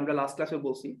molecule গুলো আমরা লাস্ট ক্লাসে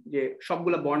বলছি যে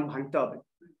সবগুলো বন্ড ভাঙতে হবে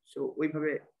so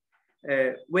ওইভাবে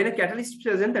when a catalyst is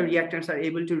present the reactants are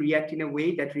able to react in a way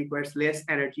that requires less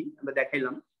energy আমরা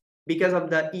দেখাইলাম because of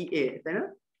the EA তাই না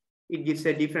it gives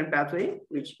a different pathway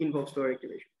which involves slower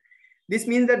activation. This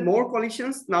means that more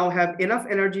collisions now have enough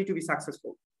energy to be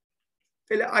successful.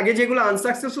 তাহলে আগে যেগুলো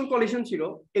unsuccessful collision ছিল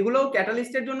এগুলোও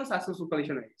ক্যাটালিস্টের জন্য সাকসেসফুল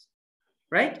কলিশন হয়ে গেছে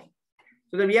right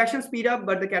so the reaction speed up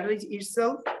but the catalyst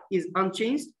itself is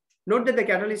unchanged. Note that the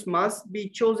catalyst must be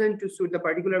chosen to suit the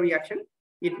particular reaction.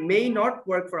 It may not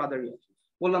work for other reactions.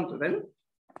 বললাম তো তাই না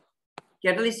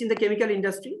catalyst in the chemical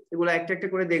industry এগুলো একটা একটা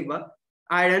করে দেখবা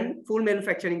iron full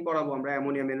manufacturing করাবো আমরা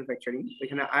ammonia manufacturing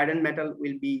এখানে iron metal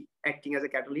will be acting as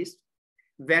a catalyst.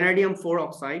 Vanadium 4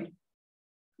 oxide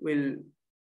will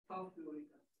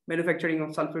manufacturing of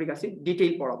sulfuric acid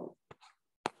detail পড়াবো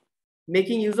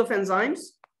making use of enzymes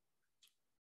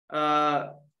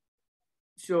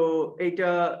so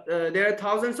there are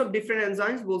thousands of different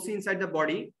enzymes we'll see inside the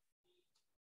body.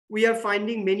 We are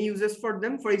finding many uses for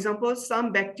them. For example, some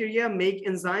bacteria make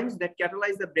enzymes that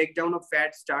catalyze the breakdown of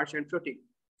fat, starch, and protein.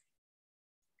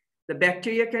 The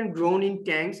bacteria can grow in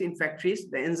tanks in factories.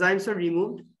 The enzymes are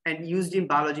removed and used in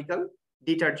biological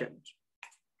detergent.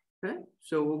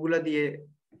 So ওগুলা দিয়ে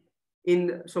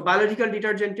so biological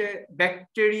detergent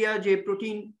bacteria যে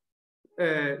protein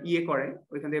ইয়ে করে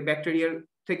ওইখান থেকে bacteria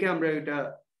থেকে আমরা এটা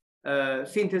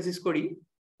সিনথেসিস করি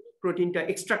প্রোটিনটা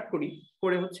এক্সট্রাক্ট করি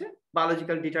করে হচ্ছে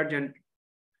বায়োলজিক্যাল ডিটারজেন্ট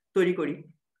তৈরি করি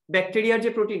ব্যাকটেরিয়ার যে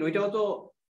প্রোটিন ওইটাও তো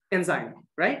enzyme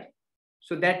right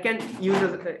so that can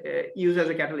use as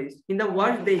a catalyst. In the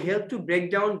wash they help to break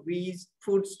down grease,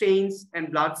 food stains and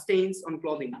blood stains on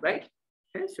clothing, right?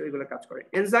 So এগুলা কাজ করে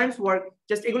enzymes work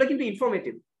just এগুলা কিন্তু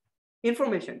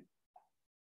information.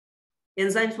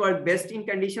 Enzymes work best in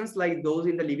conditions like those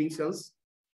in the living cells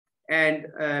and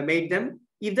made them.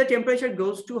 If the temperature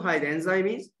goes too high, the enzyme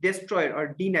is destroyed or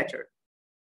denatured.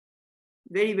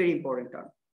 Very, very important term.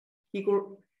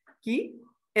 Ki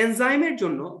enzyme er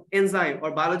jonno, enzyme or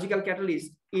biological catalyst,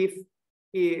 if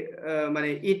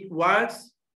it works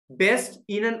best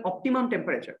in an optimum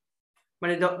temperature.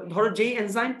 মানে ধরো যেই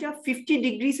এনজাইমটা 50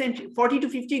 degree 40 to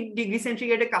 50 degree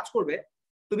সেন্টিগ্রেডে কাজ করবে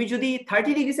তুমি যদি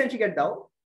 30 degree centigrade দাও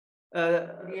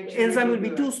enzyme will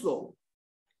be too slow.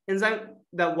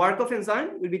 The work of enzyme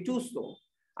will be too slow.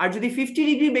 আর যদি 50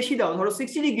 degree বেশি দাও ধরো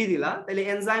 60 ডিগ্রি দিলা তাহলে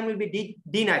enzyme will be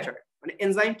denatured. মানে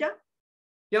এনজাইমটা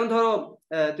যেমন ধরো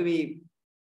তুমি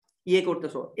ইয়ে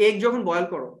করতেছো এগ যখন বয়েল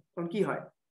করো তখন কি হয়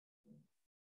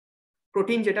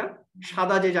প্রোটিন যেটা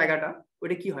সাদা যে জায়গাটা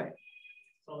ওটা কি হয়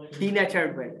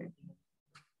denatured হয়ে যায়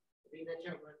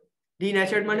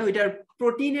denatured মানে ওইটার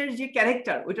প্রোটিনের যে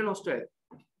ক্যারেক্টার ওইটা নষ্ট হয়ে যায়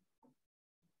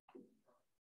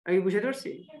আমি বুঝাতে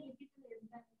পারছি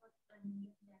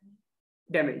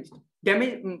ড্যামেজ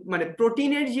মানে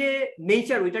প্রোটিনের যে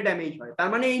নেচার ওইটা ড্যামেজ হয় তার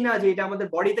মানে এই না যে এটা আমাদের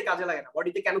বডিতে কাজে লাগে না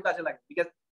বডিতে কেন কাজে লাগে বিকজ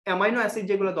অ্যামাইনো অ্যাসিড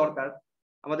যেগুলো দরকার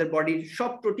আমাদের বডির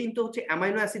সব প্রোটিন তো হচ্ছে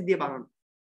অ্যামাইনো অ্যাসিড দিয়ে বানানো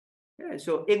হ্যাঁ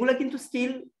সো এগুলা কিন্তু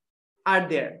স্টিল আর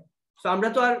দেয়ার সো আমরা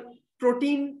তো আর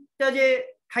প্রোটিনটা যে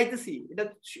খাইতেছি এটা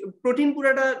প্রোটিন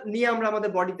পুরাটা নিয়ে আমরা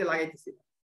আমাদের বডিতে লাগাইতেছি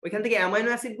ওইখান থেকে অ্যামাইনো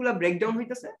অ্যাসিড গুলা ব্রেকডাউন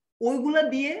হইতেছে ওইগুলা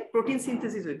দিয়ে প্রোটিন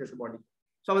সিনথেসিস হইতেছে বডি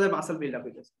সো আমাদের মাসল বিল্ড আপ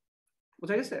হইতেছে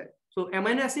বুঝা গেছে so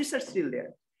amino acids R still there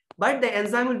but the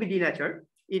enzyme will be ডিন্যাচার্ড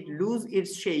it loose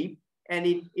it's shape and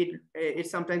it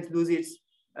sometimes lose its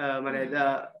মানে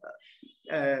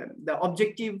the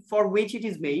objective for which it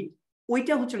is made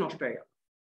ওইটা হচ্ছে নষ্ট হয়ে গেল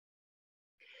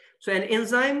so an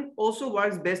enzyme also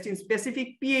works best in specific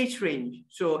pH range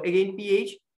so again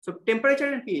pH so temperature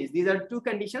and pH these are two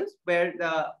conditions where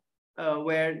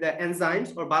the enzymes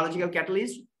or biological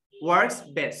catalyst works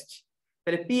best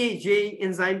তাহলে pH যে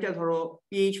এনজাইমটা ধরো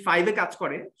pH 5 এ কাজ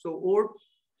করে so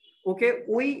okay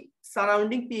ওই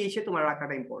surrounding pH এ তোমার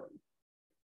রাখাটা important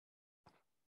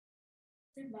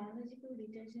biological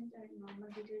detergent আর normal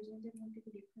detergent এর মধ্যে কি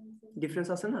ডিফারেন্স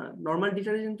আছে না নরমাল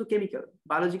ডিটারজেন্ট তো কেমিক্যাল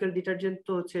বায়োলজিক্যাল ডিটারজেন্ট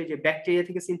তো হচ্ছে যে ব্যাকটেরিয়া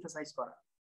থেকে সিনথেসাইজ করা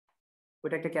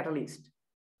ওটা একটা ক্যাটালিস্ট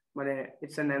মানে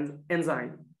it's an enzyme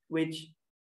which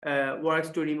works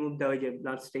to remove the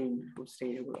blood stain food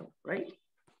stain right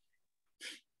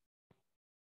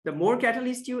the more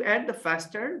catalyst you add the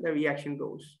faster the reaction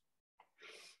goes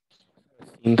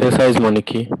synthesize মানে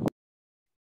কি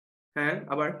হ্যাঁ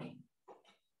আবার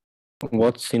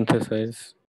what synthesize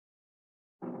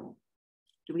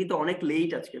তুমি কিন্তু অনেক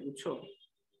লেট আজকে বুঝছো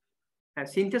হ্যাঁ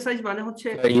সিনথেসাইজ মানে হচ্ছে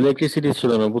ইলেকট্রিসিটি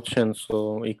ছিল না বুঝছেন, সো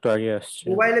একটু আগে আসছে।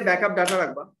 মোবাইলে ব্যাকআপ ডাটা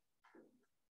রাখবা।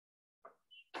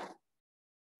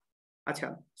 আচ্ছা,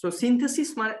 সো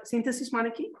সিনথেসিস মানে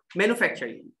কি?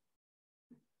 ম্যানুফ্যাকচারিং।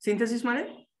 সিনথেসিস মানে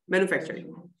ম্যানুফ্যাকচারিং,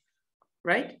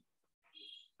 রাইট?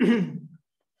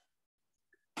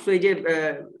 সো এই যে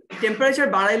টেম্পারেচার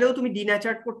বাড়াইলেও তুমি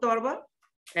ডিন্যাচার করতে পারবা,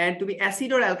 এন্ড তুমি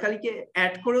অ্যাসিড আর অ্যালকালিকে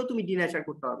অ্যাড করেও তুমি ডিন্যাচার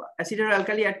করতে পারবা। অ্যাসিড আর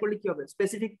অ্যালকালি অ্যাড করলে কি হবে?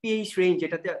 স্পেসিফিক পিএইচ রেঞ্জ,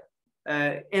 যেটাতে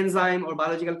এনজাইম অর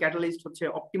বায়োলজিক্যাল ক্যাটালিস্ট হচ্ছে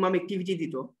অপটিমাম অ্যাক্টিভিটি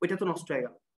দিত, ওইটা তো নষ্ট হয়ে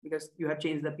গেল because you have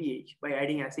change the pH by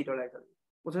adding acid or alkali.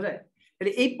 বোঝা যায়?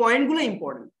 তাহলে এই পয়েন্টগুলো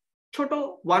ইম্পর্টেন্ট। ছোট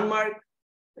 1 মার্ক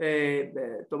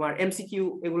তোমার এমসিকিউ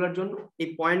এগুলোর জন্য এই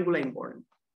পয়েন্টগুলো ইম্পর্টেন্ট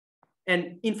এন্ড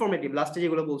ইনফরমেটিভ। লাস্টে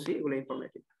যেগুলো বলছি এগুলো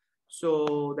informative. So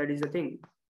that is the thing.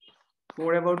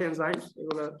 More about enzymes,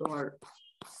 এগুলো তোমার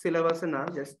সিলেবাসে না,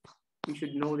 just you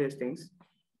should know these things.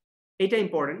 এটা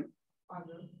ইম্পর্টেন্ট,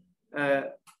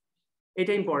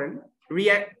 এটা ইম্পর্টেন্ট।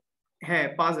 রিঅ্যাক্ট, হ্যাঁ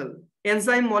পাজল।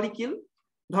 এনজাইম মলিকিউল,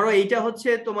 ধরো এইটা হচ্ছে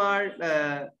তোমার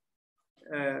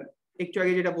একটু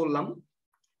আগে যেটা বললাম,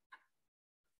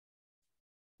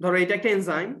 ধরো এটা একটা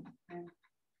এনজাইম,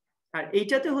 আর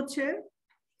এইটাতে হচ্ছে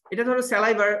এটা ধরো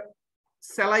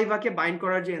স্যালাইভাকে বাইন্ড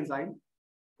করার যে এনজাইম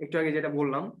একটু আগে যেটা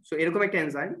বললাম, সো এরকম একটা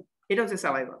এনজাইম, এটা হচ্ছে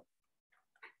স্যালাইভা।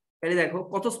 তাহলে দেখো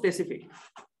কত স্পেসিফিক।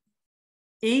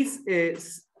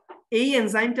 এই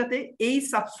এনজাইমটাতে এই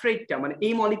সাবস্ট্রেটটা মানে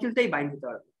এই মলিকিউলটাই বাইন্ড হতে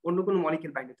পারবে, অন্য কোনো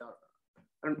মলিকিউল বাইন্ড হতে পারবে না।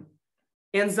 কারণ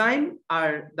enzyme are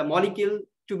the molecule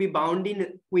two B bound in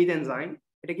with enzyme,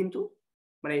 এটা কিন্তু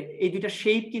মানে এই দুইটা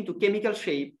শেপ কিন্তু chemical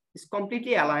shape is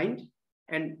completely aligned,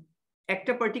 and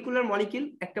একটা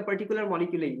পার্টিকুলার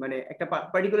মলিকিউলেই মানে একটা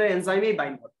পার্টিকুলার এনজাইমেই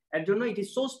বাইন্ড হবে। এর জন্য ইট ইজ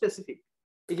সো স্পেসিফিক।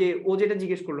 এই যে ও যেটা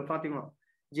জিজ্ঞেস করলো ফাতিমা,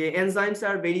 যে এনজাইমস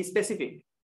আর ভেরি স্পেসিফিক,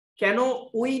 কেন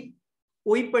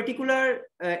ওই পার্টিকুলার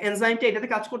এনজাইমটা এটাতে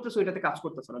কাজ করতেছে ওইটাতে কাজ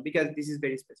করতেছে না, because this is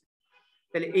very specific.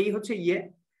 তাহলে এই হচ্ছে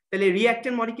তাহলে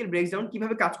রিঅ্যাক্ট্যান্ট মলিকিউল ব্রেকস ডাউন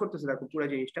কিভাবে কাজ করতেছে দেখো পুরো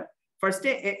জিনিসটা।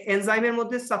 ফার্স্টে এনজাইমের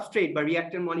মধ্যে সাবস্ট্রেট বা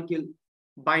রিঅ্যাক্ট্যান্ট মলিকিউল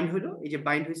বাইন্ড হলো, এই যে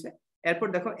বাইন্ড হয়েছে। এরপর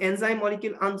দেখো এনজাইম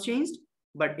মলিকিউল আনচেঞ্জড,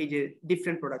 বাট এই যে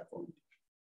different product form.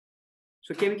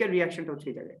 So chemical reaction to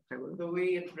change again. The way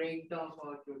it breaks down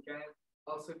molecule can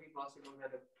also be possible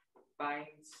that it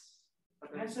binds.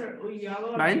 Yes, sir.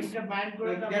 Binds?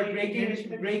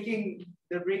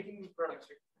 They're breaking products.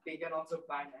 They can also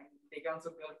bind and they can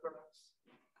also build products.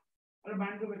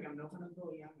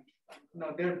 No,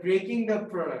 they're breaking the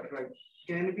product, right?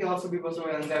 Can it be also be possible?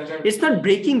 It's not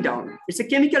breaking down. It's a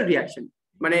chemical reaction.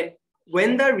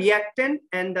 When the reactant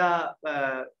and the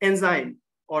enzyme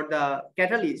or the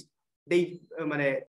catalyst, they